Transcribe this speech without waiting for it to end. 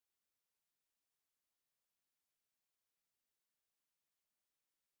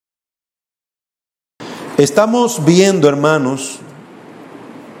Estamos viendo, hermanos,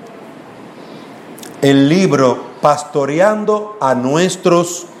 el libro Pastoreando a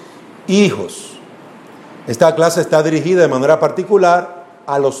nuestros hijos. Esta clase está dirigida de manera particular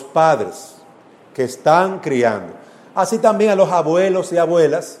a los padres que están criando, así también a los abuelos y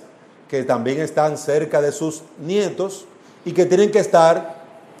abuelas que también están cerca de sus nietos y que tienen que estar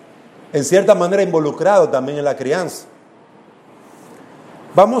en cierta manera involucrados también en la crianza.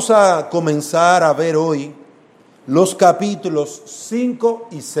 Vamos a comenzar a ver hoy los capítulos 5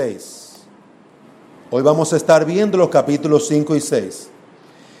 y 6. Hoy vamos a estar viendo los capítulos 5 y 6.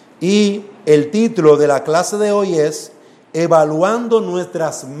 Y el título de la clase de hoy es Evaluando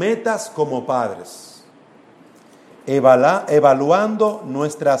nuestras metas como padres. Evaluando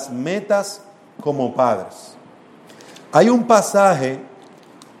nuestras metas como padres. Hay un pasaje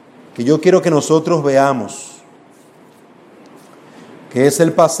que yo quiero que nosotros veamos, que es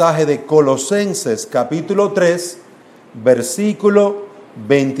el pasaje de Colosenses capítulo 3, versículo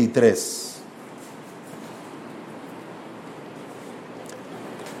 23.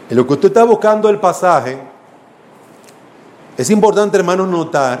 En lo que usted está buscando el pasaje, es importante, hermanos,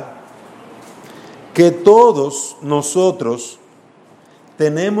 notar que todos nosotros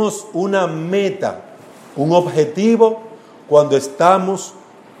tenemos una meta, un objetivo cuando estamos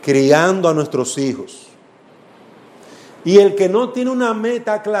criando a nuestros hijos. Y el que no tiene una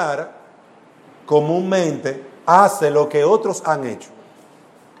meta clara, comúnmente hace lo que otros han hecho.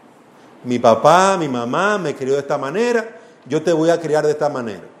 Mi papá, mi mamá me crió de esta manera, yo te voy a criar de esta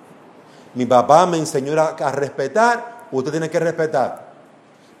manera. Mi papá me enseñó a respetar, usted tiene que respetar.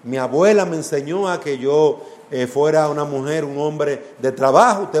 Mi abuela me enseñó a que yo fuera una mujer, un hombre de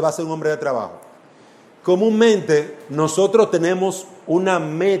trabajo, usted va a ser un hombre de trabajo. Comúnmente nosotros tenemos una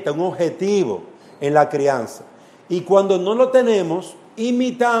meta, un objetivo en la crianza. Y cuando no lo tenemos,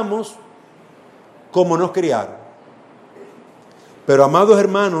 imitamos como nos criaron. Pero, amados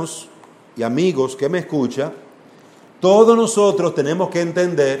hermanos y amigos que me escuchan, todos nosotros tenemos que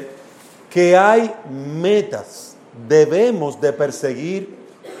entender que hay metas. Debemos de perseguir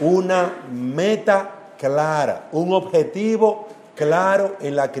una meta clara, un objetivo claro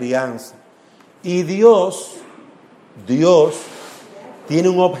en la crianza. Y Dios tiene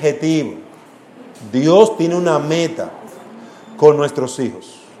un objetivo. Dios tiene una meta con nuestros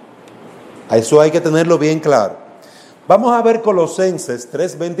hijos. A eso hay que tenerlo bien claro. Vamos a ver Colosenses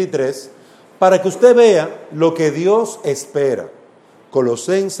 3:23 para que usted vea lo que Dios espera.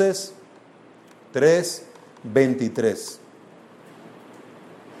 Colosenses 3:23.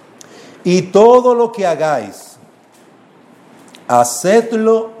 Y todo lo que hagáis,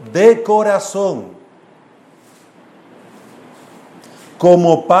 hacedlo de corazón,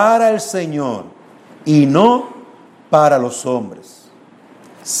 como para el Señor y no para los hombres,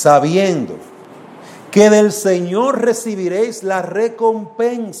 sabiendo que del Señor recibiréis la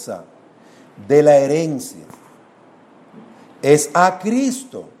recompensa de la herencia. Es a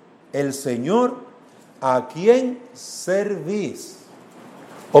Cristo, el Señor, a quien servís.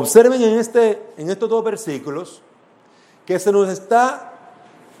 Observen en estos dos versículos que se nos está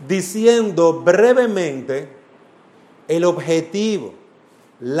diciendo brevemente el objetivo,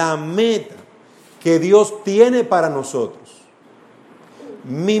 la meta que Dios tiene para nosotros.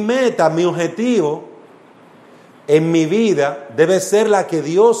 Mi meta, mi objetivo en mi vida debe ser la que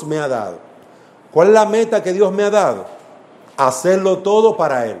Dios me ha dado. ¿Cuál es la meta que Dios me ha dado? Hacerlo todo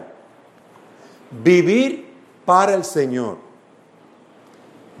para Él. Vivir para el Señor.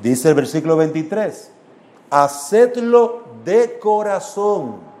 Dice el versículo 23, hacedlo de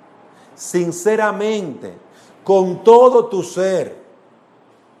corazón, sinceramente, con todo tu ser,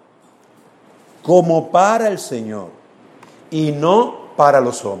 como para el Señor y no para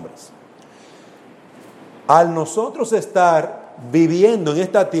los hombres. Al nosotros estar viviendo en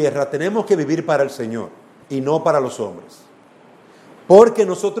esta tierra, tenemos que vivir para el Señor y no para los hombres. Porque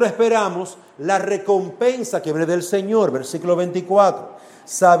nosotros esperamos la recompensa que viene del Señor, versículo 24.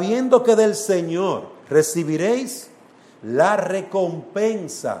 Sabiendo que del Señor recibiréis la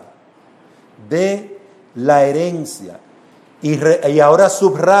recompensa de la herencia. Y ahora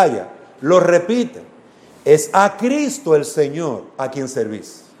subraya, lo repite, es a Cristo el Señor a quien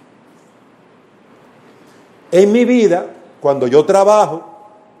servís. En mi vida, cuando yo trabajo,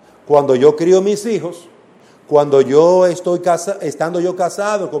 cuando yo crío mis hijos, cuando yo estando yo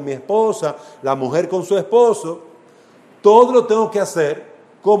casado con mi esposa, la mujer con su esposo, todo lo tengo que hacer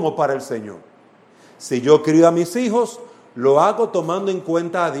como para el Señor. Si yo crío a mis hijos, lo hago tomando en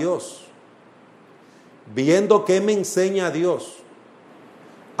cuenta a Dios, viendo qué me enseña Dios,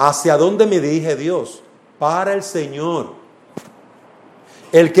 hacia dónde me dirige Dios, para el Señor.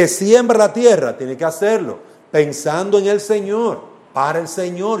 El que siembra la tierra tiene que hacerlo pensando en el Señor. Para el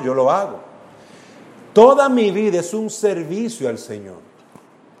Señor yo lo hago. Toda mi vida es un servicio al Señor.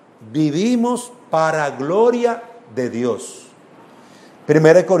 Vivimos para gloria de Dios.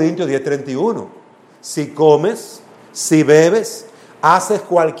 1 Corintios 10:31. Si comes, si bebes, haces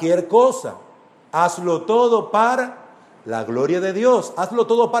cualquier cosa, hazlo todo para la gloria de Dios. Hazlo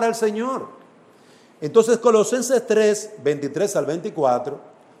todo para el Señor. Entonces Colosenses 3:23 al 24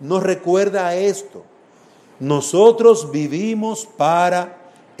 nos recuerda esto. Nosotros vivimos para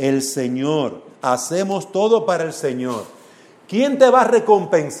el Señor. Hacemos todo para el Señor. ¿Quién te va a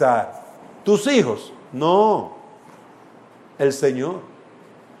recompensar? ¿Tus hijos? No, el Señor.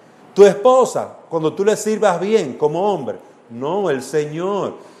 ¿Tu esposa, cuando tú le sirvas bien como hombre? No, el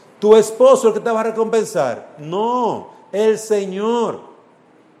Señor. ¿Tu esposo el que te va a recompensar? No, el Señor.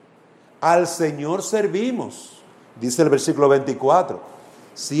 Al Señor servimos, dice el versículo 24.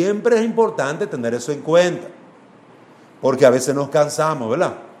 Siempre es importante tener eso en cuenta, porque a veces nos cansamos,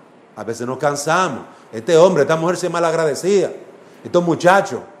 ¿verdad? A veces nos cansamos. Este hombre, esta mujer se malagradecida, estos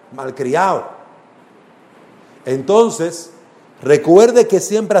muchachos malcriados. Entonces, recuerde que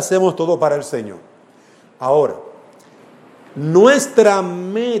siempre hacemos todo para el Señor. Ahora, nuestra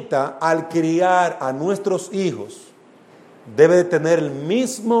meta al criar a nuestros hijos debe de tener el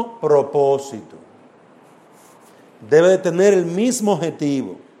mismo propósito. Debe de tener el mismo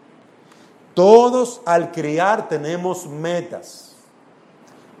objetivo. Todos al criar tenemos metas.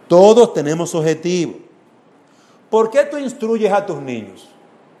 Todos tenemos objetivos. ¿Por qué tú instruyes a tus niños?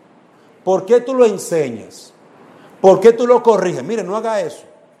 ¿Por qué tú lo enseñas? ¿Por qué tú lo corriges? Mire, no haga eso.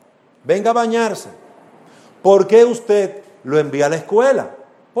 Venga a bañarse. ¿Por qué usted lo envía a la escuela?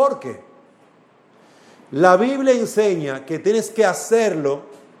 ¿Por qué? La Biblia enseña que tienes que hacerlo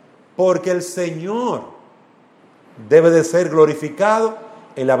porque el Señor debe de ser glorificado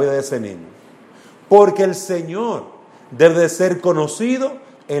en la vida de ese niño. Porque el Señor debe de ser conocido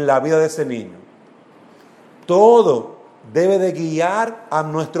en la vida de ese niño. Todo debe de guiar a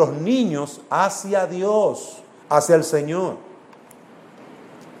nuestros niños hacia Dios, hacia el Señor.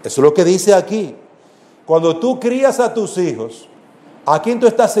 Eso es lo que dice aquí. Cuando tú crías a tus hijos, ¿a quién tú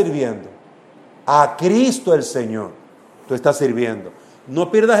estás sirviendo? A Cristo el Señor. Tú estás sirviendo. No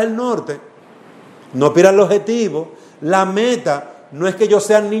pierdas el norte. No pierdas el objetivo. La meta no es que yo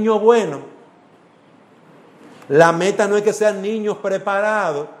sea niño bueno. La meta no es que sean niños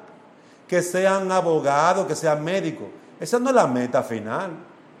preparados, que sean abogados, que sean médicos. Esa no es la meta final.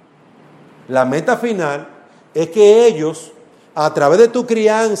 La meta final es que ellos, a través de tu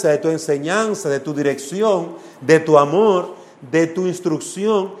crianza, de tu enseñanza, de tu dirección, de tu amor, de tu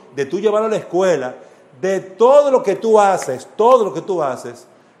instrucción, de tu llevarlo a la escuela, de todo lo que tú haces,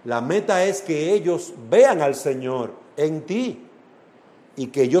 la meta es que ellos vean al Señor en ti y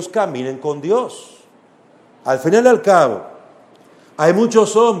que ellos caminen con Dios. Al final y al cabo, hay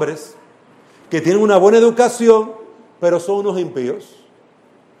muchos hombres que tienen una buena educación, pero son unos impíos.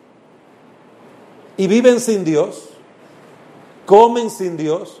 Y viven sin Dios, comen sin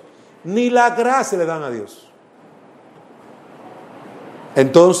Dios, ni la gracia le dan a Dios.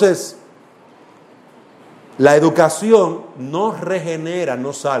 Entonces, la educación no regenera,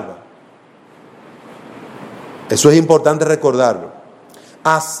 no salva. Eso es importante recordarlo.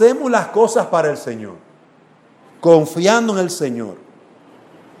 Hacemos las cosas para el Señor, confiando en el Señor.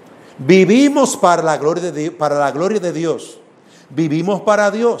 Vivimos para la gloria de Dios. Vivimos para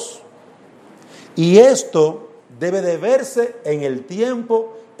Dios. Y esto debe de verse en el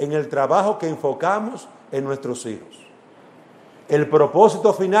tiempo, en el trabajo que enfocamos en nuestros hijos. El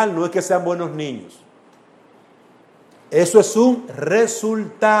propósito final no es que sean buenos niños. Eso es un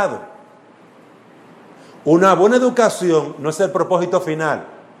resultado. Una buena educación no es el propósito final.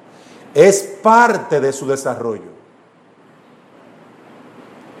 Es parte de su desarrollo.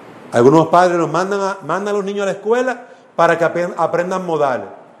 Algunos padres nos mandan a los niños a la escuela para que aprendan modales.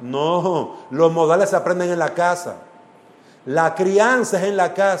 No, los modales se aprenden en la casa. La crianza es en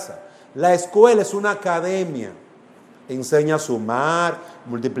la casa. La escuela es una academia. Enseña a sumar,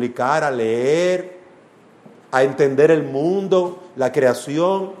 multiplicar, a leer, a entender el mundo, la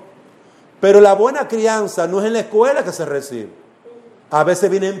creación. Pero la buena crianza no es en la escuela que se recibe. A veces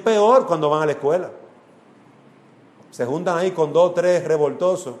vienen peor cuando van a la escuela. Se juntan ahí con 2 o 3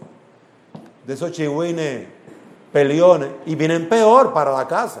 revoltosos, de esos chihuines, peleones, y vienen peor para la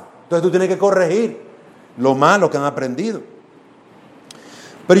casa. Entonces tú tienes que corregir lo malo que han aprendido.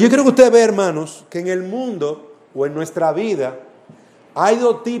 Pero yo quiero que usted vea, hermanos, que en el mundo o en nuestra vida hay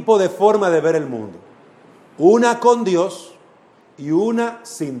 2 tipos de forma de ver el mundo. Una con Dios y una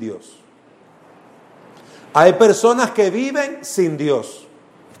sin Dios. Hay personas que viven sin Dios.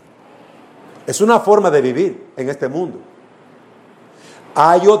 Es una forma de vivir en este mundo.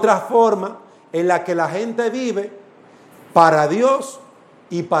 Hay otra forma en la que la gente vive para Dios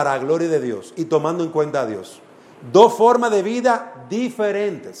y para la gloria de Dios y tomando en cuenta a Dios. Dos formas de vida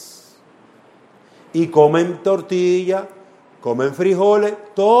diferentes. Y comen tortilla, comen frijoles,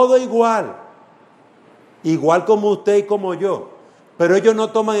 todo igual. Igual como usted y como yo. Pero ellos no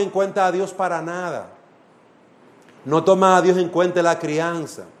toman en cuenta a Dios para nada. No toman a Dios en cuenta en la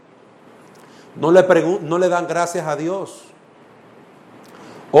crianza. No le dan gracias a Dios.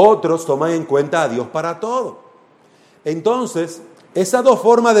 Otros toman en cuenta a Dios para todo. Entonces, esas dos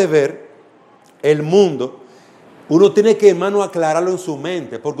formas de ver el mundo, uno tiene que, hermano, aclararlo en su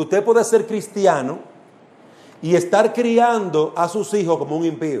mente. Porque usted puede ser cristiano y estar criando a sus hijos como un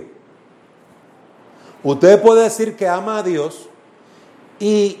impío. Usted puede decir que ama a Dios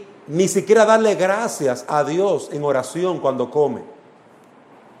y ni siquiera darle gracias a Dios en oración cuando come.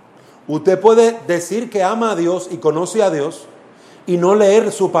 Usted puede decir que ama a Dios y conoce a Dios y no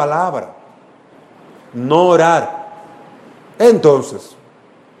leer su palabra, no orar. Entonces,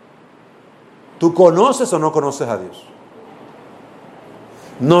 ¿tú conoces o no conoces a Dios?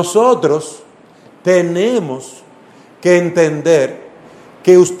 Nosotros tenemos que entender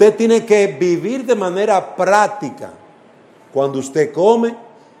que usted tiene que vivir de manera práctica. Cuando usted come,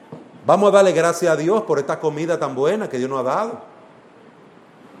 vamos a darle gracias a Dios por esta comida tan buena que Dios nos ha dado.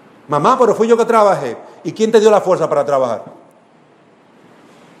 Mamá, pero fui yo que trabajé. ¿Y quién te dio la fuerza para trabajar?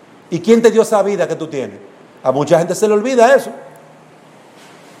 ¿Y quién te dio esa vida que tú tienes? A mucha gente se le olvida eso.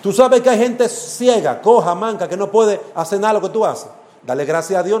 Tú sabes que hay gente ciega, coja, manca, que no puede hacer nada lo que tú haces. Dale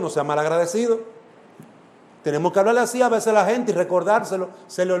gracias a Dios, no sea malagradecido. Tenemos que hablarle así a veces a la gente y recordárselo.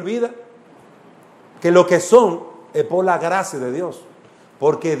 Se le olvida que lo que son es por la gracia de Dios.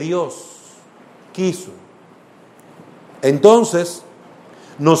 Porque Dios quiso. Entonces,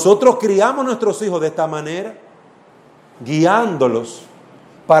 nosotros criamos a nuestros hijos de esta manera, guiándolos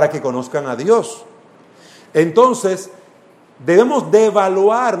para que conozcan a Dios. Entonces, debemos de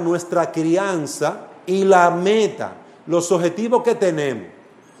evaluar nuestra crianza y la meta, los objetivos que tenemos.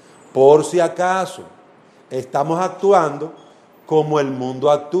 Por si acaso estamos actuando como el mundo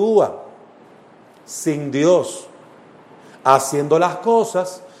actúa, sin Dios, haciendo las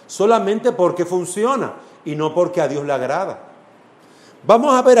cosas solamente porque funciona y no porque a Dios le agrada.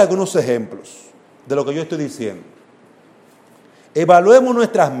 Vamos a ver algunos ejemplos de lo que yo estoy diciendo. Evaluemos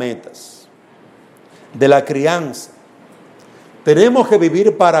nuestras metas de la crianza. Tenemos que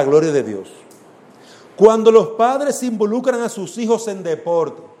vivir para la gloria de Dios. Cuando los padres involucran a sus hijos en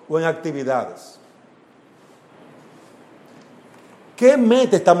deporte o en actividades, ¿qué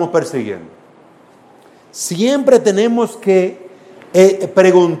meta estamos persiguiendo? Siempre tenemos que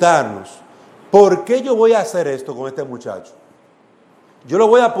preguntarnos, ¿por qué yo voy a hacer esto con este muchacho? Yo lo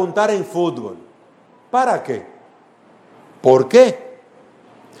voy a apuntar en fútbol. ¿Para qué? ¿Por qué?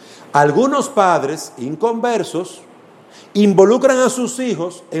 Algunos padres inconversos involucran a sus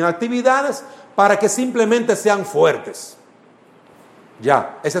hijos en actividades para que simplemente sean fuertes.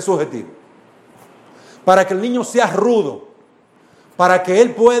 Ya, ese es su objetivo. Para que el niño sea rudo, para que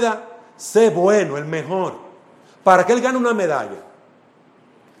él pueda ser bueno, el mejor, para que él gane una medalla.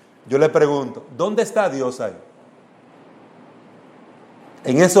 Yo le pregunto, ¿dónde está Dios ahí?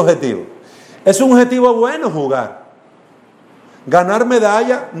 En ese objetivo. Es un objetivo bueno jugar. Ganar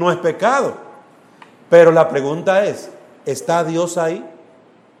medalla no es pecado. Pero la pregunta es, ¿está Dios ahí?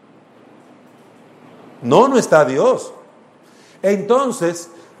 No, no está Dios.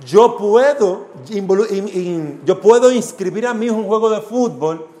 Entonces, yo puedo inscribir a mi hijo en un juego de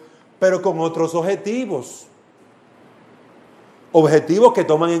fútbol, pero con otros objetivos. Objetivos que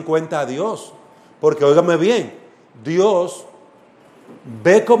toman en cuenta a Dios. Porque, óigame bien, Dios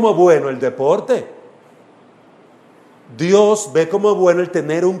ve como bueno el deporte. Dios ve como bueno el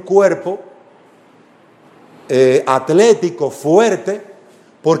tener un cuerpo atlético, fuerte,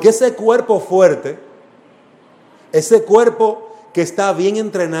 porque ese cuerpo fuerte, ese cuerpo que está bien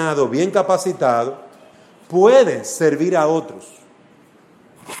entrenado, bien capacitado, puede servir a otros.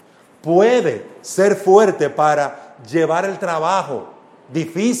 Puede ser fuerte para llevar el trabajo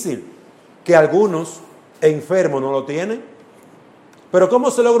difícil que algunos enfermos no lo tienen. Pero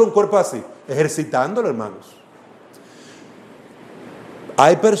 ¿cómo se logra un cuerpo así? Ejercitándolo, hermanos.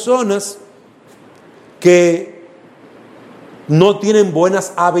 Hay personas que no tienen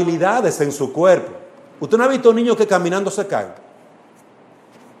buenas habilidades en su cuerpo. ¿Usted no ha visto niños que caminando se caen?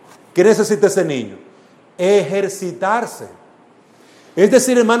 ¿Qué necesita ese niño? Ejercitarse. Es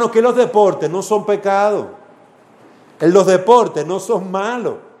decir, hermano, que los deportes no son pecado. Los deportes no son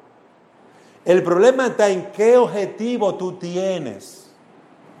malos. El problema está en qué objetivo tú tienes.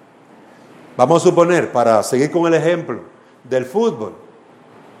 Vamos a suponer, para seguir con el ejemplo del fútbol,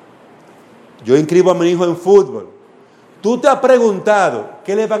 yo inscribo a mi hijo en fútbol. ¿Tú te has preguntado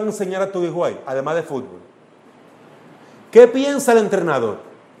qué le van a enseñar a tu hijo ahí, además de fútbol? ¿Qué piensa el entrenador?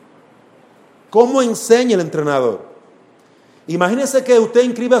 ¿Cómo enseña el entrenador? Imagínese que usted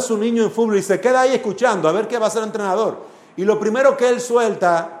inscribe a su niño en fútbol y se queda ahí escuchando a ver qué va a hacer el entrenador. Y lo primero que él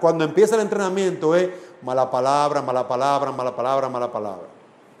suelta cuando empieza el entrenamiento es mala palabra, mala palabra, mala palabra, mala palabra.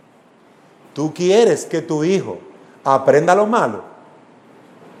 ¿Tú quieres que tu hijo aprenda lo malo?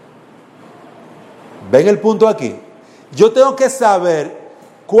 ¿Ven el punto aquí? Yo tengo que saber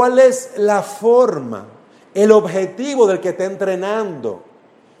cuál es la forma, el objetivo del que está entrenando.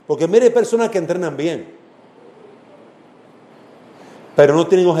 Porque mire, hay personas que entrenan bien, pero no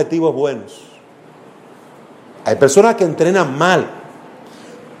tienen objetivos buenos. Hay personas que entrenan mal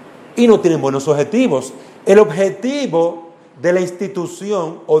y no tienen buenos objetivos. El objetivo de la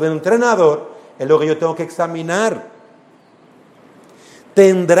institución o del entrenador es lo que yo tengo que examinar.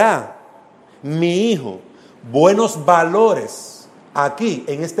 ¿Tendrá mi hijo buenos valores aquí,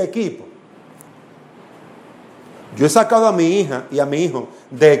 en este equipo? Yo he sacado a mi hija y a mi hijo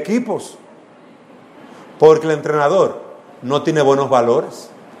de equipos porque el entrenador no tiene buenos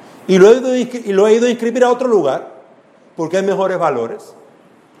valores. Y lo he ido a inscribir a otro lugar porque hay mejores valores.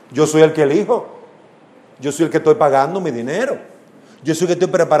 Yo soy el que elijo. Yo soy el que estoy pagando mi dinero. Yo soy el que estoy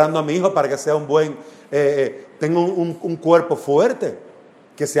preparando a mi hijo para que sea un buen, tenga un cuerpo fuerte,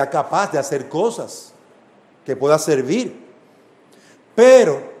 que sea capaz de hacer cosas, que pueda servir.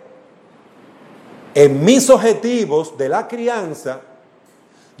 Pero en mis objetivos de la crianza,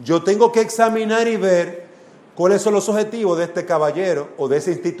 yo tengo que examinar y ver cuáles son los objetivos de este caballero o de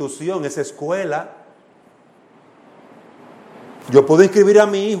esa institución, esa escuela. Yo puedo inscribir a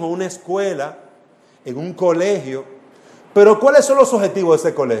mi hijo en una escuela, en un colegio, pero ¿cuáles son los objetivos de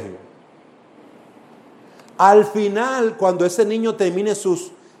ese colegio? Al final, cuando ese niño termine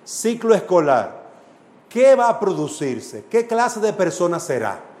su ciclo escolar, ¿qué va a producirse? ¿Qué clase de persona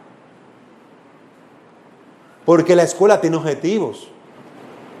será? Porque la escuela tiene objetivos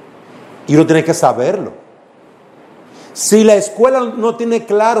y uno tiene que saberlo. Si la escuela no tiene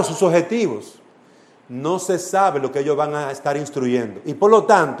claros sus objetivos, no se sabe lo que ellos van a estar instruyendo. Y por lo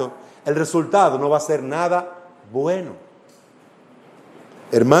tanto, el resultado no va a ser nada bueno.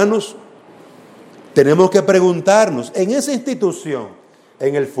 Hermanos, tenemos que preguntarnos, en esa institución,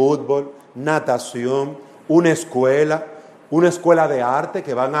 en el fútbol, natación, una escuela de arte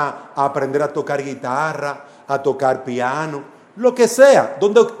que van a aprender a tocar guitarra, a tocar piano, lo que sea,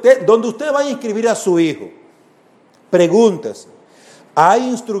 donde usted vaya a inscribir a su hijo, pregúntese, ¿hay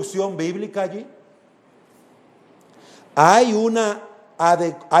instrucción bíblica allí? ¿Hay un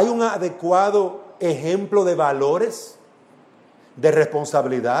adecuado ejemplo de valores, de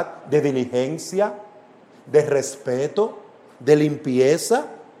responsabilidad, de diligencia, de respeto, de limpieza,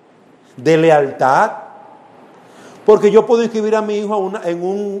 de lealtad? Porque yo puedo inscribir a mi hijo en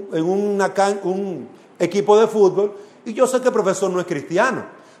un equipo de fútbol y yo sé que el profesor no es cristiano,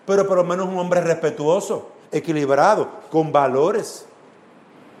 pero por lo menos un hombre respetuoso, equilibrado, con valores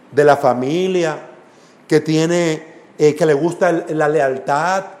de la familia, que le gusta la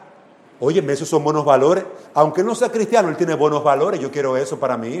lealtad. Oye, esos son buenos valores. Aunque no sea cristiano, él tiene buenos valores. Yo quiero eso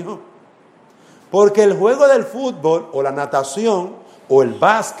para mi hijo. Porque el juego del fútbol, o la natación, o el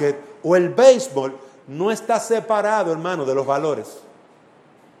básquet, o el béisbol, no está separado, hermano, de los valores.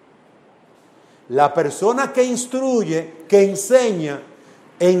 La persona que instruye, que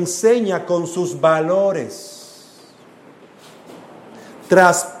enseña con sus valores.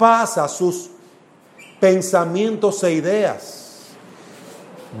 Traspasa sus pensamientos e ideas.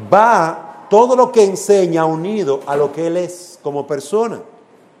 Va todo lo que enseña unido a lo que él es como persona.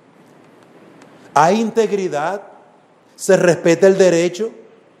 Hay integridad, se respeta el derecho,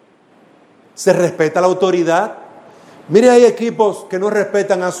 se respeta la autoridad. Mire, hay equipos que no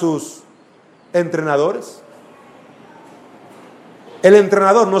respetan a sus entrenadores. El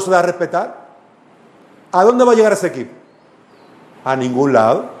entrenador no se da a respetar. ¿A dónde va a llegar ese equipo? A ningún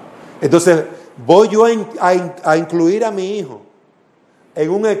lado. Entonces, ¿voy yo a incluir a mi hijo en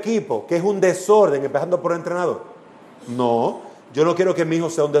un equipo que es un desorden, empezando por el entrenador? No, yo no quiero que mi hijo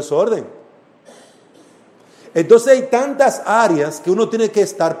sea un desorden. Entonces hay tantas áreas que uno tiene que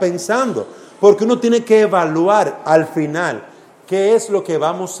estar pensando, porque uno tiene que evaluar al final qué es lo que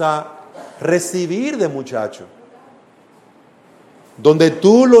vamos a recibir de muchacho. Donde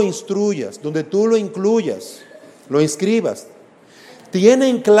tú lo instruyas, donde tú lo incluyas, lo inscribas.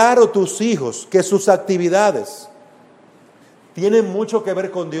 ¿Tienen claro tus hijos que sus actividades tienen mucho que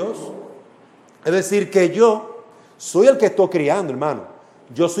ver con Dios? Es decir, que yo soy el que estoy criando, hermano.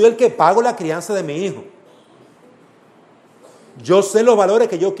 Yo soy el que pago la crianza de mi hijo. Yo sé los valores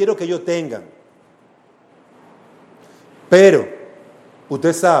que yo quiero que ellos tengan. Pero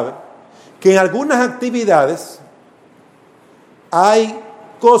usted sabe que en algunas actividades hay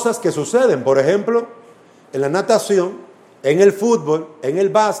cosas que suceden. Por ejemplo, en la natación, en el fútbol, en el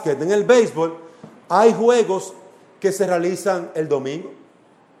básquet, en el béisbol, hay juegos que se realizan el domingo.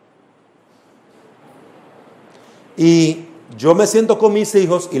 Y yo me siento con mis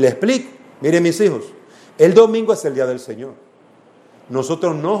hijos y les explico, miren mis hijos, el domingo es el día del Señor.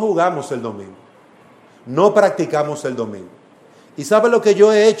 Nosotros no jugamos el domingo, no practicamos el domingo. ¿Y sabe lo que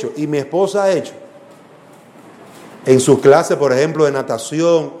yo he hecho y mi esposa ha hecho? En sus clases, por ejemplo, de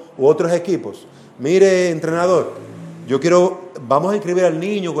natación u otros equipos. Mire, entrenador, vamos a inscribir al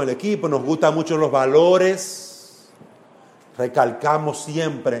niño con el equipo, nos gustan mucho los valores, recalcamos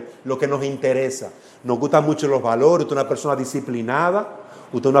siempre lo que nos interesa. Nos gustan mucho los valores, usted es una persona disciplinada,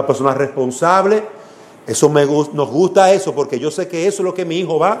 usted es una persona responsable. Nos gusta eso porque yo sé que eso es lo que mi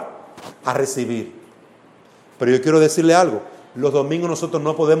hijo va a recibir. Pero yo quiero decirle algo, los domingos nosotros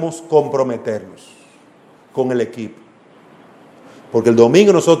no podemos comprometernos con el equipo. Porque el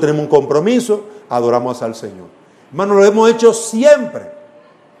domingo nosotros tenemos un compromiso, adoramos al Señor. Hermano, lo hemos hecho siempre.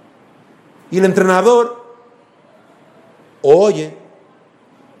 Y el entrenador oye,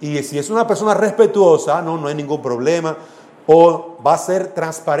 y si es una persona respetuosa, no hay ningún problema, o va a ser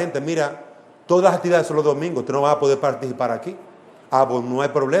transparente. Mira, todas las actividades son los domingos, usted no va a poder participar aquí. Pues no hay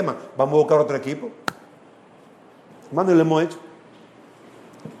problema, vamos a buscar otro equipo. Hermano, y lo hemos hecho.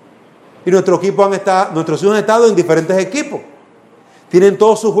 Y nuestros hijos han estado en diferentes equipos. Tienen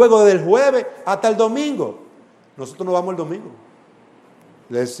todos sus juegos desde el jueves hasta el domingo. Nosotros no vamos el domingo.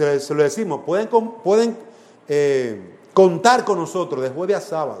 Se lo decimos, pueden contar con nosotros de jueves a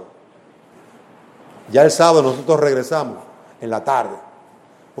sábado. Ya el sábado nosotros regresamos en la tarde,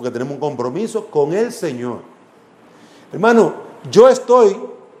 porque tenemos un compromiso con el Señor. Hermano, yo estoy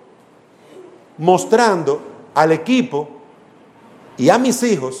mostrando al equipo y a mis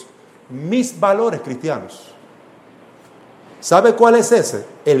hijos mis valores cristianos. ¿Sabe cuál es ese?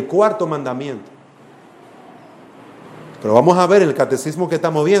 El cuarto mandamiento. Pero vamos a ver en el catecismo que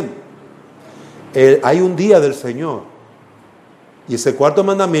estamos viendo. Hay un día del Señor. Y ese cuarto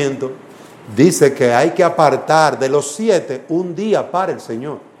mandamiento dice que hay que apartar de los 7 un día para el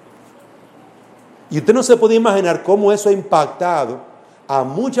Señor. Y usted no se puede imaginar cómo eso ha impactado a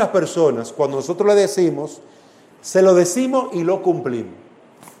muchas personas cuando nosotros le decimos, se lo decimos y lo cumplimos.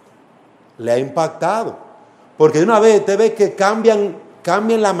 Le ha impactado. Porque de una vez usted ve que cambian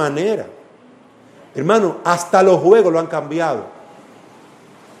la manera. Hermano, hasta los juegos lo han cambiado.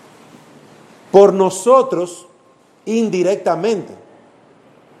 Por nosotros, indirectamente.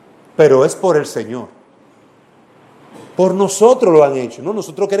 Pero es por el Señor. Por nosotros lo han hecho, ¿no?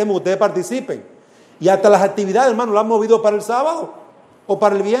 Nosotros queremos que ustedes participen. Y hasta las actividades, hermano, lo han movido para el sábado o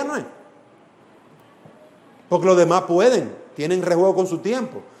para el viernes. Porque los demás pueden, tienen rejuego con su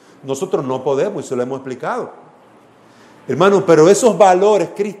tiempo. Nosotros no podemos y se lo hemos explicado. Hermano, pero esos valores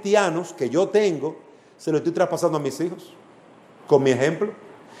cristianos que yo tengo, se los estoy traspasando a mis hijos, con mi ejemplo.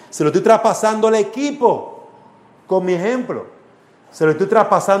 Se lo estoy traspasando al equipo, con mi ejemplo. Se lo estoy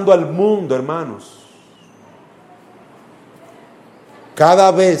traspasando al mundo, hermanos.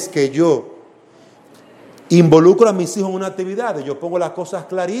 Cada vez que yo involucro a mis hijos en una actividad, yo pongo las cosas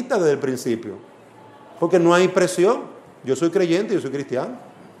claritas desde el principio. Porque no hay presión. Yo soy creyente, yo soy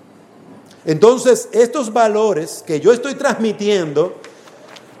cristiano. Entonces, estos valores que yo estoy transmitiendo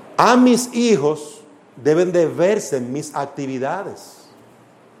a mis hijos deben de verse en mis actividades.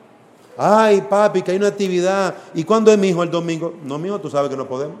 Ay, papi, que hay una actividad. ¿Y cuándo es mi hijo? El domingo. No, mi hijo, tú sabes que no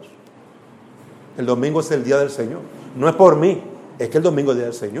podemos. El domingo es el día del Señor. No es por mí, es que el domingo es el día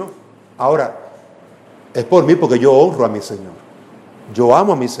del Señor. Ahora, es por mí porque yo honro a mi Señor. Yo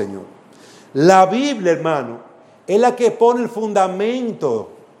amo a mi Señor. La Biblia, hermano, es la que pone el fundamento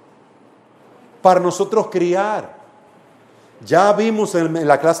para nosotros criar. Ya vimos en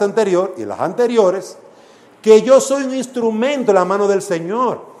la clase anterior y en las anteriores que yo soy un instrumento en la mano del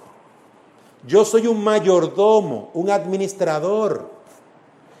Señor. Yo soy un mayordomo, un administrador.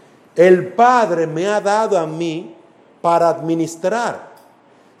 El Padre me ha dado a mí para administrar.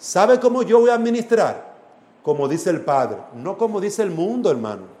 ¿Sabe cómo yo voy a administrar? Como dice el Padre, no como dice el mundo,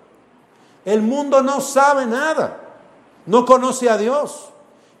 hermano. El mundo no sabe nada, no conoce a Dios.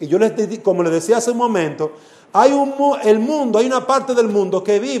 Y yo como les decía hace un momento, hay una parte del mundo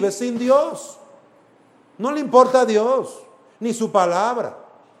que vive sin Dios. No le importa a Dios, ni su palabra.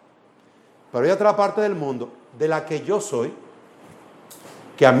 Pero hay otra parte del mundo, de la que yo soy,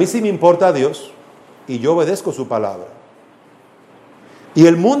 que a mí sí me importa a Dios, y yo obedezco su palabra. Y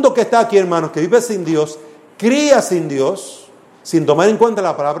el mundo que está aquí, hermanos, que vive sin Dios, cría sin Dios, sin tomar en cuenta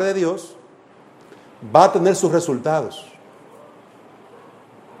la palabra de Dios, va a tener sus resultados.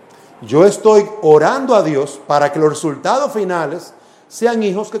 Yo estoy orando a Dios para que los resultados finales sean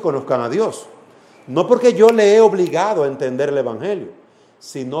hijos que conozcan a Dios. No porque yo le he obligado a entender el Evangelio,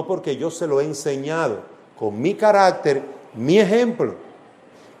 sino porque yo se lo he enseñado con mi carácter, mi ejemplo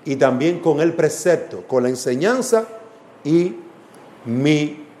y también con el precepto, con la enseñanza y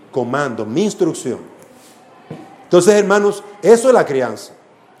mi comando, mi instrucción. Entonces, hermanos, eso es la crianza.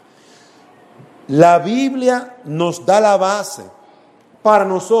 La Biblia nos da la base para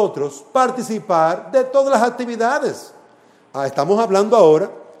nosotros participar de todas las actividades. Estamos hablando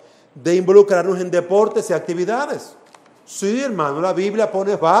ahora de involucrarnos en deportes y actividades. Sí, hermano, la Biblia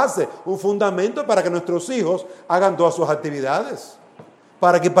pone base, un fundamento para que nuestros hijos hagan todas sus actividades,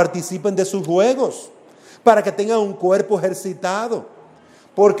 para que participen de sus juegos, para que tengan un cuerpo ejercitado,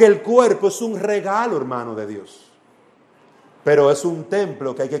 porque el cuerpo es un regalo, hermano, de Dios, pero es un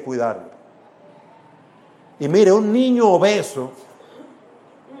templo que hay que cuidarlo. Y mire, un niño obeso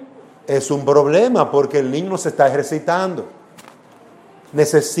es un problema porque el niño no se está ejercitando.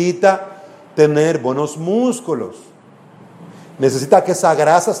 Necesita tener buenos músculos. Necesita que esa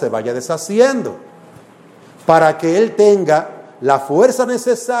grasa se vaya deshaciendo para que él tenga la fuerza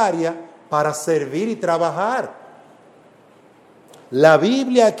necesaria para servir y trabajar. La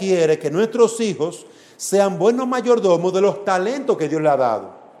Biblia quiere que nuestros hijos sean buenos mayordomos de los talentos que Dios le ha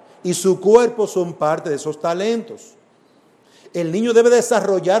dado. Y su cuerpo son parte de esos talentos. El niño debe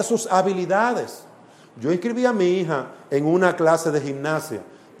desarrollar sus habilidades. Yo inscribí a mi hija en una clase de gimnasia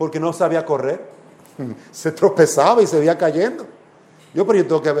porque no sabía correr. Se tropezaba y se veía cayendo. Yo, pero yo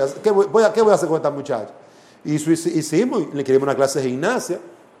tengo que ver, ¿qué voy a hacer con esta muchacha? Y hicimos, le inscribimos una clase de gimnasia.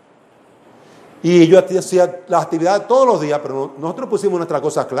 Y yo hacía las actividades todos los días, pero nosotros pusimos nuestras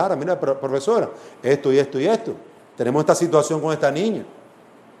cosas claras. Mira, profesora, esto y esto y esto. Tenemos esta situación con esta niña.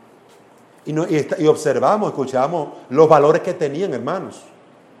 Y observamos, escuchamos los valores que tenían, hermanos.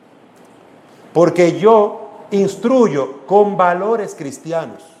 Porque yo instruyo con valores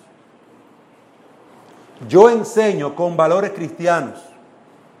cristianos. Yo enseño con valores cristianos.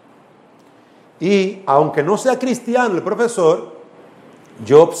 Y aunque no sea cristiano el profesor,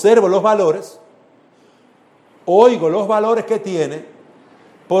 yo observo los valores, oigo los valores que tiene,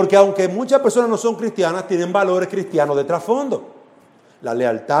 porque aunque muchas personas no son cristianas, tienen valores cristianos de trasfondo. La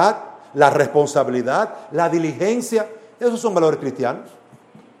lealtad, la responsabilidad, la diligencia, esos son valores cristianos.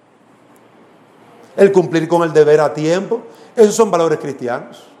 El cumplir con el deber a tiempo, esos son valores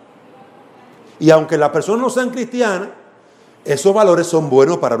cristianos. Y aunque las personas no sean cristianas, esos valores son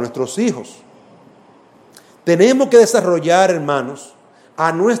buenos para nuestros hijos. Tenemos que desarrollar, hermanos,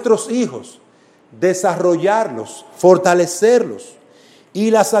 a nuestros hijos, desarrollarlos, fortalecerlos.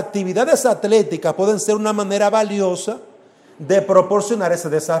 Y las actividades atléticas pueden ser una manera valiosa de proporcionar ese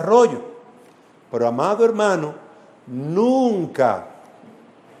desarrollo. Pero, amado hermano, nunca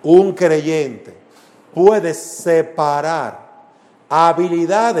un creyente puede separar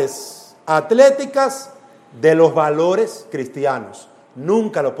habilidades atléticas de los valores cristianos.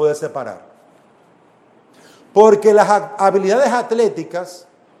 Nunca lo puede separar. Porque las habilidades atléticas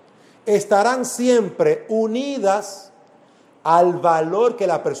estarán siempre unidas al valor que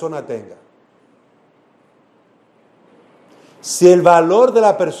la persona tenga. Si el valor de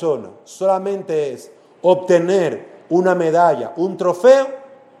la persona solamente es obtener una medalla, un trofeo,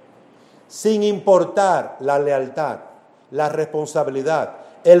 sin importar la lealtad, la responsabilidad,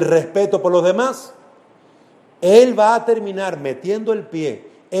 el respeto por los demás, él va a terminar metiendo el pie,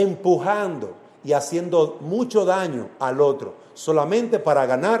 empujando y haciendo mucho daño al otro, solamente para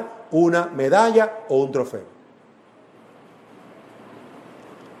ganar una medalla o un trofeo.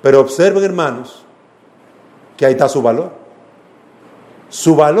 Pero observen, hermanos, que ahí está su valor.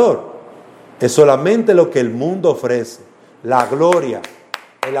 Su valor es solamente lo que el mundo ofrece: la gloria,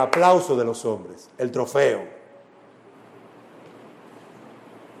 el aplauso de los hombres, el trofeo.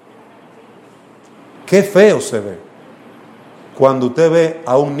 Qué feo se ve cuando usted ve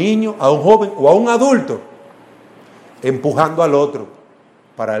a un niño, a un joven o a un adulto empujando al otro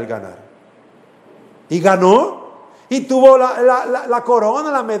para él ganar. Y ganó, y tuvo la corona,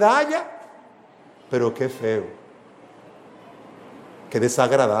 la medalla. Pero qué feo, qué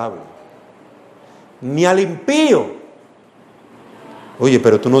desagradable. Ni al impío. Oye,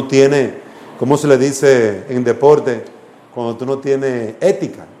 pero tú no tienes, ¿cómo se le dice en deporte? Cuando tú no tienes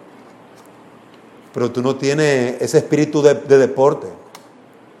ética. Pero tú no tienes ese espíritu de deporte.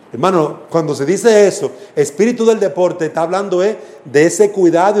 Hermano, cuando se dice eso, espíritu del deporte, está hablando de ese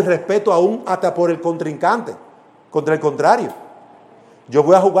cuidado y respeto aún hasta por el contrincante, contra el contrario. Yo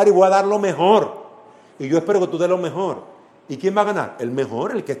voy a jugar y voy a dar lo mejor. Y yo espero que tú des lo mejor. ¿Y quién va a ganar? El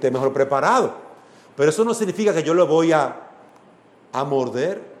mejor, el que esté mejor preparado. Pero eso no significa que yo lo voy a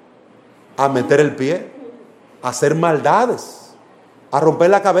morder, a meter el pie, a hacer maldades, a romper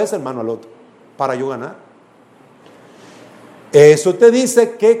la cabeza, hermano, al otro, para yo ganar. Eso te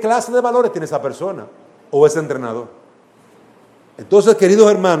dice qué clase de valores tiene esa persona o ese entrenador. Entonces,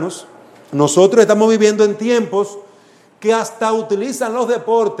 queridos hermanos, nosotros estamos viviendo en tiempos que hasta utilizan los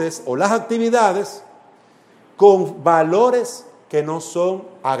deportes o las actividades con valores que no son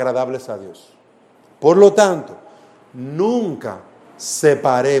agradables a Dios. Por lo tanto, nunca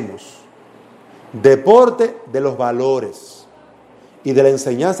separemos deporte de los valores y de la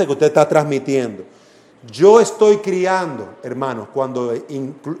enseñanza que usted está transmitiendo. Yo estoy criando, hermanos, cuando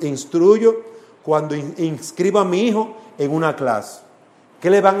instruyo, cuando inscribo a mi hijo en una clase. ¿Qué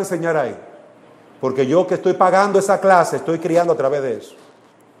le van a enseñar ahí? Porque yo que estoy pagando esa clase, estoy criando a través de eso.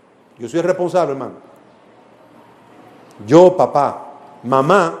 Yo soy responsable, hermano. Yo, papá,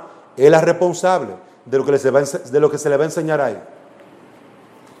 mamá, es la responsable de lo que se le va a enseñar ahí.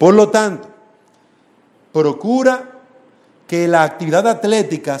 Por lo tanto, procura que la actividad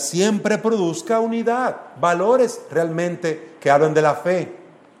atlética siempre produzca unidad, valores realmente que hablen de la fe.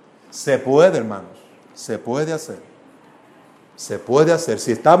 Se puede, hermanos, se puede hacer. Se puede hacer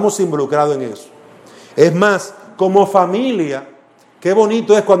si estamos involucrados en eso. Es más, como familia, qué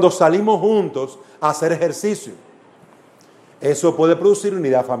bonito es cuando salimos juntos a hacer ejercicio. Eso puede producir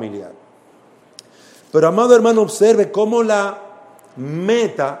unidad familiar. Pero, amado hermano, observe cómo la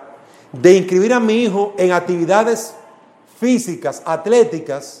meta de inscribir a mi hijo en actividades físicas,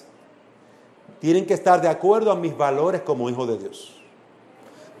 atléticas, tienen que estar de acuerdo a mis valores como hijo de Dios.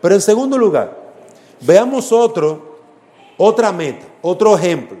 Pero en segundo lugar, veamos otra meta, otro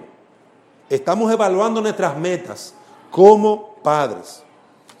ejemplo. Estamos evaluando nuestras metas como padres.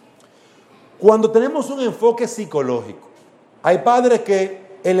 Cuando tenemos un enfoque psicológico, hay padres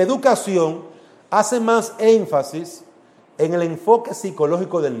que en la educación hacen más énfasis en el enfoque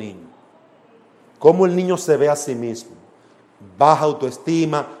psicológico del niño. Cómo el niño se ve a sí mismo. Baja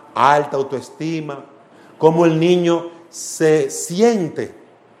autoestima, alta autoestima. Cómo el niño se siente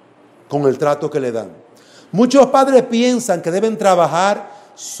con el trato que le dan. Muchos padres piensan que deben trabajar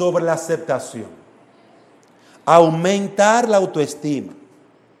sobre la aceptación, aumentar la autoestima.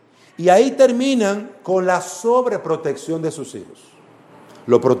 Y ahí terminan con la sobreprotección de sus hijos.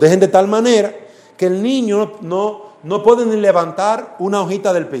 Lo protegen de tal manera que el niño no puede ni levantar una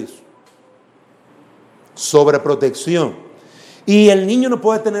hojita del piso. Sobreprotección. Y el niño no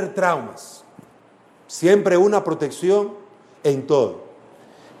puede tener traumas. Siempre una protección en todo.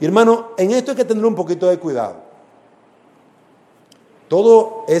 Y hermano, en esto hay que tener un poquito de cuidado.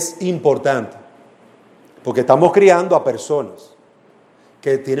 Todo es importante, porque estamos criando a personas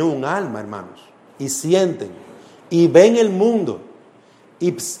que tienen un alma, hermanos, y sienten, y ven el mundo,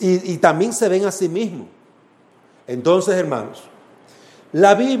 y también se ven a sí mismos. Entonces, hermanos,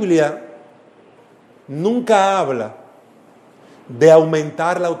 la Biblia nunca habla de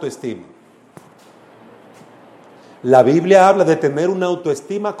aumentar la autoestima. La Biblia habla de tener una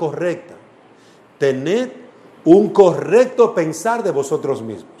autoestima correcta, tener un correcto pensar de vosotros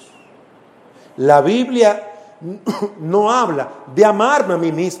mismos. La Biblia no habla de amarme a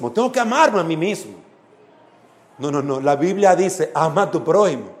mí mismo, tengo que amarme a mí mismo. No, la Biblia dice, ama a tu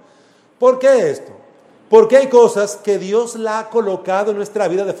prójimo. ¿Por qué esto? Porque hay cosas que Dios la ha colocado en nuestra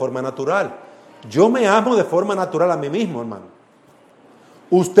vida de forma natural. Yo me amo de forma natural a mí mismo, hermano.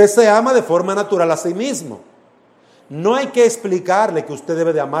 Usted se ama de forma natural a sí mismo. No hay que explicarle que usted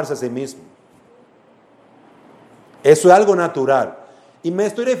debe de amarse a sí mismo. Eso es algo natural. Y me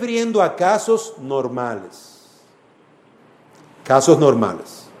estoy refiriendo a casos normales. Casos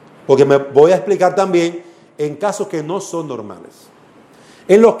normales. Porque me voy a explicar también en casos que no son normales.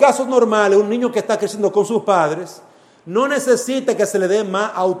 En los casos normales, un niño que está creciendo con sus padres no necesita que se le dé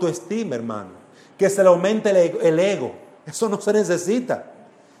más autoestima, hermano. Que se le aumente el ego. Eso no se necesita.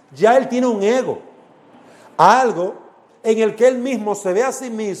 Ya él tiene un ego. Algo en el que él mismo se ve a sí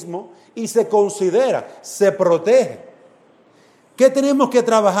mismo y se considera, se protege. ¿Qué tenemos que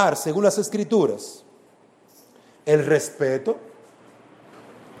trabajar según las Escrituras? El respeto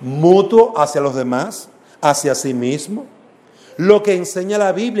mutuo hacia los demás, hacia sí mismo. Lo que enseña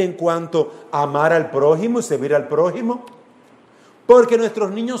la Biblia en cuanto a amar al prójimo y servir al prójimo. Porque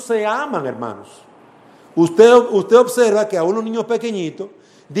nuestros niños se aman, hermanos. Usted observa que a unos niños pequeñitos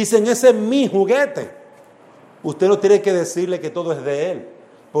dicen, ese es mi juguete. Usted no tiene que decirle que todo es de él,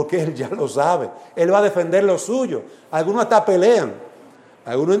 porque él ya lo sabe. Él va a defender lo suyo. Algunos hasta pelean.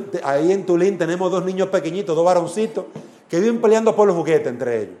 Ahí en Tulín tenemos 2 niños pequeñitos, 2 varoncitos, que viven peleando por los juguetes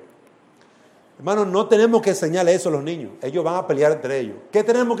entre ellos. Hermanos, no tenemos que enseñarles eso a los niños. Ellos van a pelear entre ellos. ¿Qué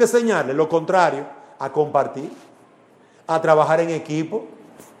tenemos que enseñarles? Lo contrario, a compartir, a trabajar en equipo.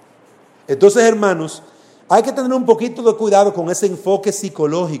 Entonces, hermanos, hay que tener un poquito de cuidado con ese enfoque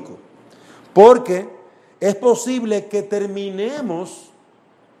psicológico, porque es posible que terminemos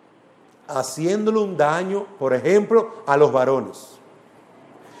haciéndole un daño, por ejemplo, a los varones.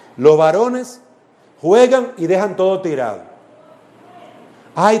 Los varones juegan y dejan todo tirado.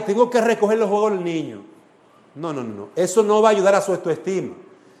 Ay, tengo que recoger los juegos del niño. No. Eso no va a ayudar a su autoestima,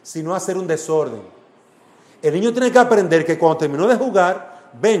 sino a hacer un desorden. El niño tiene que aprender que cuando terminó de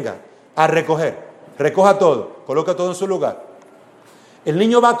jugar, venga a recoger. Recoja todo, coloca todo en su lugar. El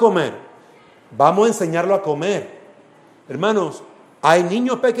niño va a comer. Vamos a enseñarlo a comer. Hermanos, hay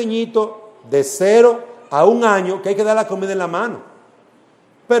niños pequeñitos de 0 a 1 año que hay que dar la comida en la mano.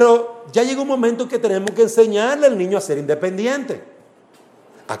 Pero ya llega un momento que tenemos que enseñarle al niño a ser independiente,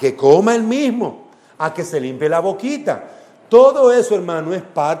 a que coma él mismo, a que se limpie la boquita. Todo eso, hermano, es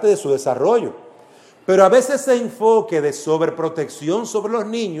parte de su desarrollo. Pero a veces ese enfoque de sobreprotección sobre los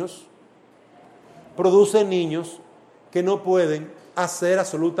niños produce niños que no pueden hacer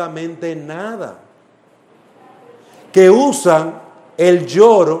absolutamente nada, que usan el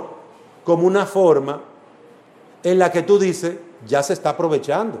lloro como una forma en la que tú dices, ya se está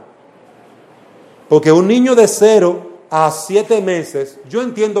aprovechando. Porque un niño de 0 a 7 meses, yo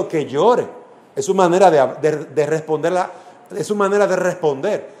entiendo que llore, es su manera de responder, es su manera de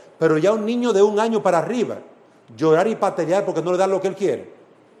responder. Pero ya un niño de 1 año para arriba, llorar y patear porque no le dan lo que él quiere,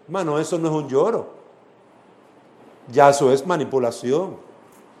 hermano, eso no es un lloro, ya eso es manipulación.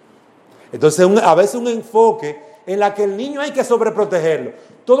 Entonces a veces un enfoque en la que el niño hay que sobreprotegerlo,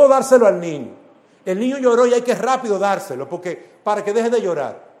 todo dárselo al niño. El niño lloró y hay que rápido dárselo para que deje de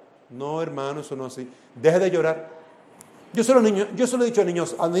llorar. No, hermano, eso no es así. Deje de llorar. Yo se lo he dicho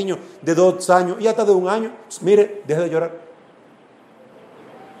a niños de 2 años y hasta de 1 año, mire, deje de llorar.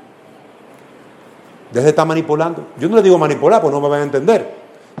 Deje de estar manipulando. Yo no le digo manipular, pues no me van a entender.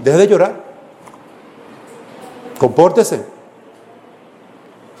 Deje de llorar. Compórtese.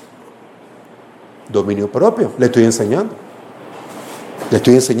 Dominio propio. Le estoy enseñando. Le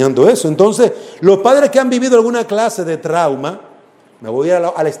estoy enseñando eso. Entonces, los padres que han vivido alguna clase de trauma, me voy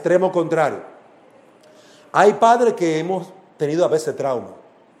al extremo contrario. Hay padres que hemos tenido a veces trauma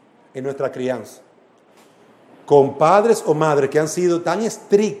en nuestra crianza, con padres o madres que han sido tan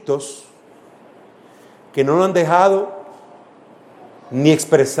estrictos que no nos han dejado ni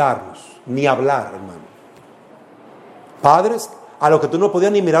expresarnos, ni hablar, hermano. Padres a los que tú no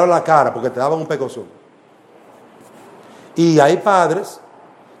podías ni mirar a la cara porque te daban un pecozón. Y hay padres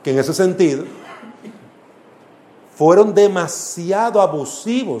que en ese sentido fueron demasiado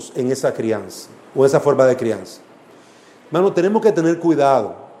abusivos en esa crianza o esa forma de crianza. Hermano, tenemos que tener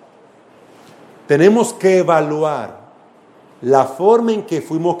cuidado. Tenemos que evaluar la forma en que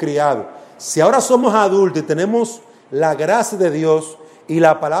fuimos criados. Si ahora somos adultos y tenemos la gracia de Dios y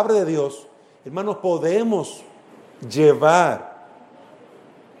la palabra de Dios, hermanos, podemos llevar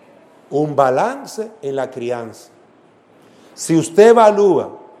un balance en la crianza. Si usted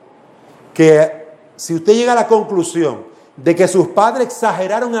evalúa si usted llega a la conclusión de que sus padres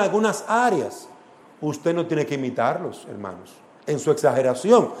exageraron en algunas áreas, usted no tiene que imitarlos, hermanos, en su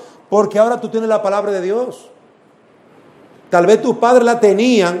exageración, porque ahora tú tienes la palabra de Dios. Tal vez tus padres la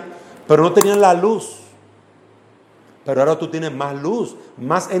tenían, pero no tenían la luz. Pero ahora tú tienes más luz,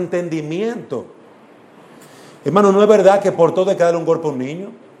 más entendimiento. Hermano, ¿no es verdad que por todo hay que darle un golpe a un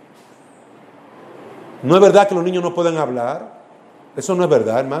niño? ¿No es verdad que los niños no pueden hablar? Eso no es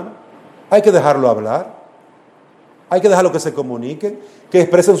verdad, hermano. Hay que dejarlo hablar. Hay que dejarlo que se comuniquen, que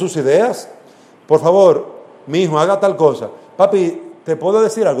expresen sus ideas. Por favor, mi hijo, haga tal cosa. Papi, ¿te puedo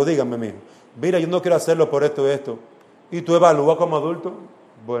decir algo? Dígame, mi hijo. Mira, yo no quiero hacerlo por esto y esto. ¿Y tú evalúas como adulto?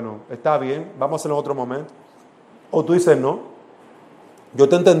 Bueno, está bien, vamos a hacerlo en otro momento. O tú dices, no, yo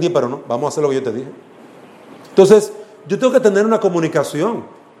te entendí, pero no, vamos a hacer lo que yo te dije. Entonces, yo tengo que tener una comunicación,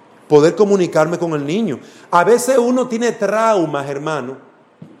 poder comunicarme con el niño. A veces uno tiene traumas, hermano,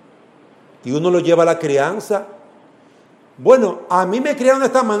 y uno lo lleva a la crianza. Bueno, a mí me criaron de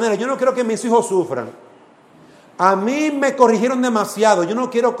esta manera, yo no quiero que mis hijos sufran. A mí me corrigieron demasiado, yo no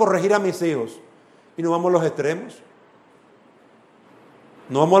quiero corregir a mis hijos. Y nos vamos a los extremos.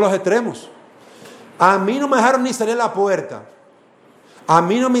 No vamos a los extremos. A mí no me dejaron ni salir a la puerta. A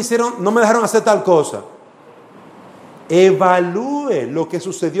mí no me dejaron hacer tal cosa. Evalúe lo que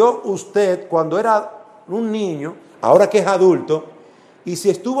sucedió usted cuando era un niño, ahora que es adulto, y si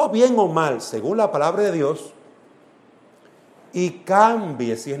estuvo bien o mal, según la palabra de Dios, y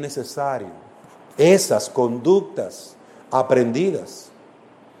cambie si es necesario esas conductas aprendidas,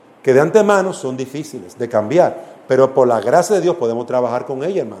 que de antemano son difíciles de cambiar, pero por la gracia de Dios podemos trabajar con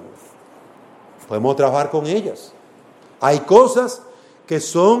ellas, hermanos. Podemos trabajar con ellas. Hay cosas que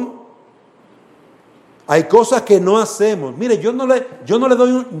no hacemos. Mire, yo no le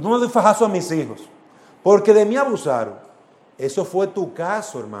doy fajazo a mis hijos, porque de mí abusaron. Eso fue tu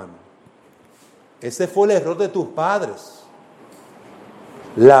caso, hermano. Ese fue el error de tus padres.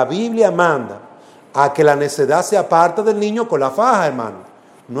 La Biblia manda a que la necedad se aparte del niño con la faja, hermano,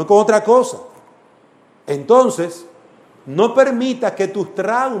 no con otra cosa. Entonces, no permita que tus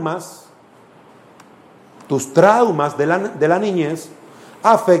traumas de la niñez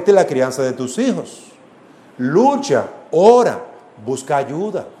afecten la crianza de tus hijos. Lucha, ora, busca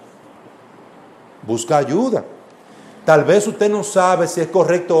ayuda. Busca ayuda. Tal vez usted no sabe si es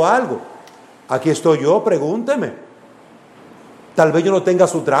correcto algo. Aquí estoy yo, pregúnteme. Tal vez yo no tenga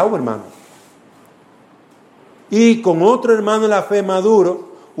su trauma, hermano. Y con otro hermano en la fe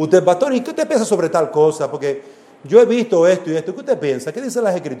maduro, usted, pastor, ¿y qué usted piensa sobre tal cosa? Porque yo he visto esto y esto. ¿Qué usted piensa? ¿Qué dicen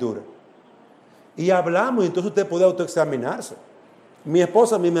las Escrituras? Y hablamos, y entonces usted puede autoexaminarse. Mi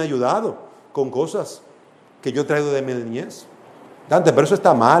esposa a mí me ha ayudado con cosas que yo he traído de mi niñez. Dante, pero eso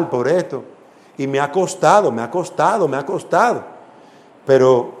está mal por esto. Y me ha costado.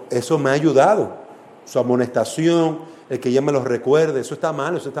 Pero eso me ha ayudado. Su amonestación, el que ella me lo recuerde, eso está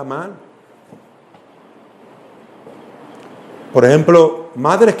mal. Por ejemplo,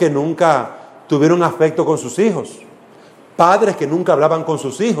 madres que nunca tuvieron afecto con sus hijos. Padres que nunca hablaban con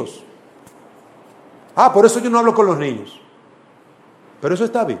sus hijos. Por eso yo no hablo con los niños. Pero eso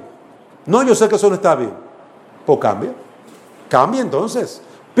está bien. No, yo sé que eso no está bien. Pues cambia. Cambia entonces.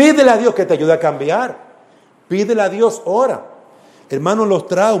 Pídele a Dios que te ayude a cambiar. Pídele a Dios, ora. Hermanos, los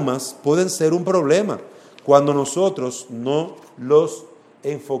traumas pueden ser un problema cuando nosotros no los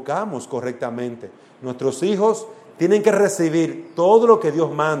enfocamos correctamente. Nuestros hijos tienen que recibir todo lo que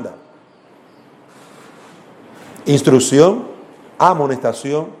Dios manda. Instrucción,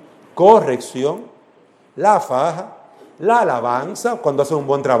 amonestación, corrección, la faja, la alabanza cuando hacen un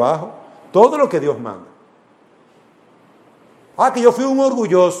buen trabajo, todo lo que Dios manda. Que yo fui un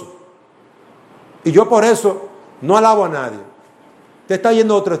orgulloso y yo por eso no alabo a nadie. Te está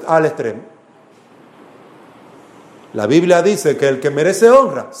yendo al extremo. La Biblia dice que el que merece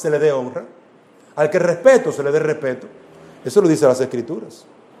honra, se le dé honra. Al que respeto, se le dé respeto. Eso lo dice las Escrituras.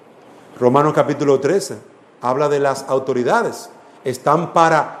 Romanos capítulo 13 habla de las autoridades. Están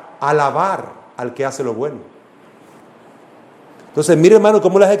para alabar al que hace lo bueno. Entonces, mire, hermano,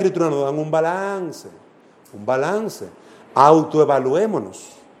 cómo las Escrituras nos dan un balance.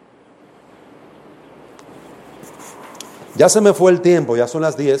 Autoevaluémonos. Ya se me fue el tiempo, ya son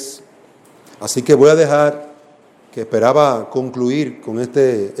las 10. Así que voy a dejar, que esperaba concluir con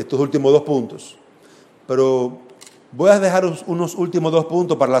estos últimos 2 puntos. Pero voy a dejar unos últimos 2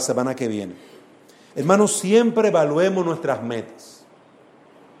 puntos para la semana que viene. Hermanos, siempre evaluemos nuestras metas.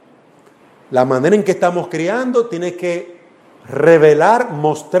 La manera en que estamos criando tiene que revelar,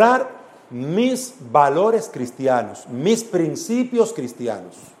 mostrar mis valores cristianos, mis principios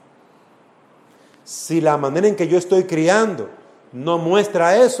cristianos. Si la manera en que yo estoy criando no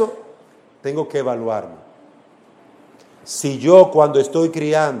muestra eso, tengo que evaluarme. Si yo cuando estoy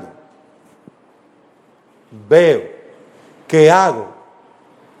criando veo que hago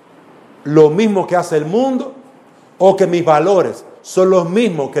lo mismo que hace el mundo, o que mis valores son los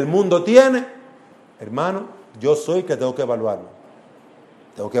mismos que el mundo tiene, hermano, yo soy que tengo que evaluarme.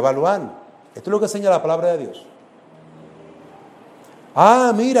 Esto es lo que enseña la palabra de Dios.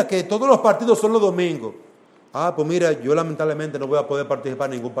 Mira que todos los partidos son los domingos. Pues mira, yo lamentablemente no voy a poder participar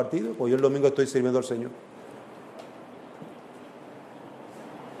en ningún partido, porque yo el domingo estoy sirviendo al Señor.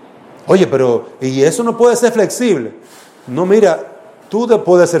 Oye, pero ¿y eso no puede ser flexible? No, mira, tú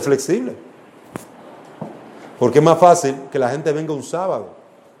puedes ser flexible. Porque es más fácil que la gente venga un sábado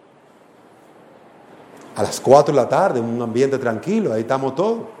a las 4 de la tarde, en un ambiente tranquilo, ahí estamos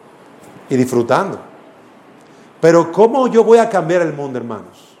todos y disfrutando. Pero ¿cómo yo voy a cambiar el mundo,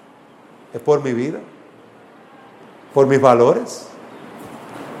 hermanos? Es por mi vida, por mis valores.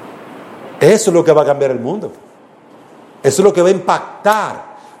 Eso es lo que va a cambiar el mundo. Eso es lo que va a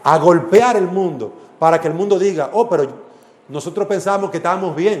impactar, a golpear el mundo, para que el mundo diga, pero nosotros pensamos que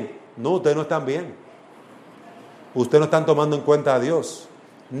estábamos bien. No, ustedes no están bien. Ustedes no están tomando en cuenta a Dios,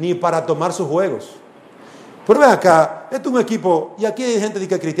 ni para tomar sus juegos. Pero ven acá, esto es un equipo, y aquí hay gente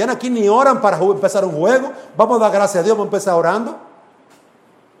que cristiana, aquí ni oran para empezar un juego. Vamos a dar gracias a Dios, vamos a empezar orando.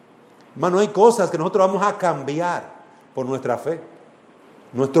 Hermano, hay cosas que nosotros vamos a cambiar por nuestra fe.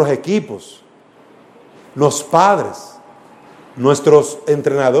 Nuestros equipos, los padres, nuestros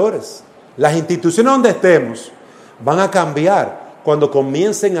entrenadores, las instituciones donde estemos, van a cambiar cuando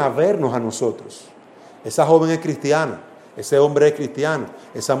comiencen a vernos a nosotros. Esa joven es cristiana, ese hombre es cristiano,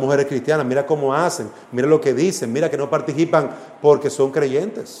 esa mujer es cristiana, mira cómo hacen, mira lo que dicen, mira que no participan porque son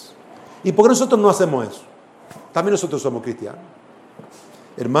creyentes. ¿Y por qué nosotros no hacemos eso? También nosotros somos cristianos.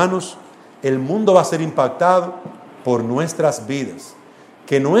 Hermanos, el mundo va a ser impactado por nuestras vidas.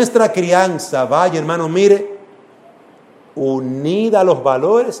 Que nuestra crianza vaya, hermano, mire, unida a los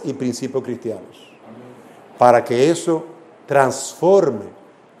valores y principios cristianos, para que eso transforme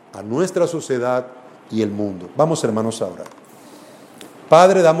a nuestra sociedad y el mundo. Vamos, hermanos, a orar.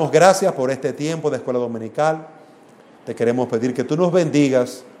 Padre, damos gracias por este tiempo de escuela dominical. Te queremos pedir que tú nos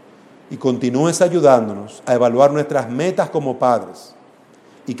bendigas y continúes ayudándonos a evaluar nuestras metas como padres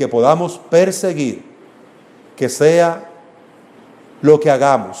y que podamos perseguir que sea lo que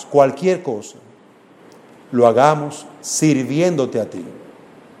hagamos, cualquier cosa, lo hagamos sirviéndote a ti.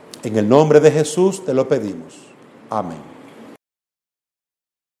 En el nombre de Jesús te lo pedimos. Amén.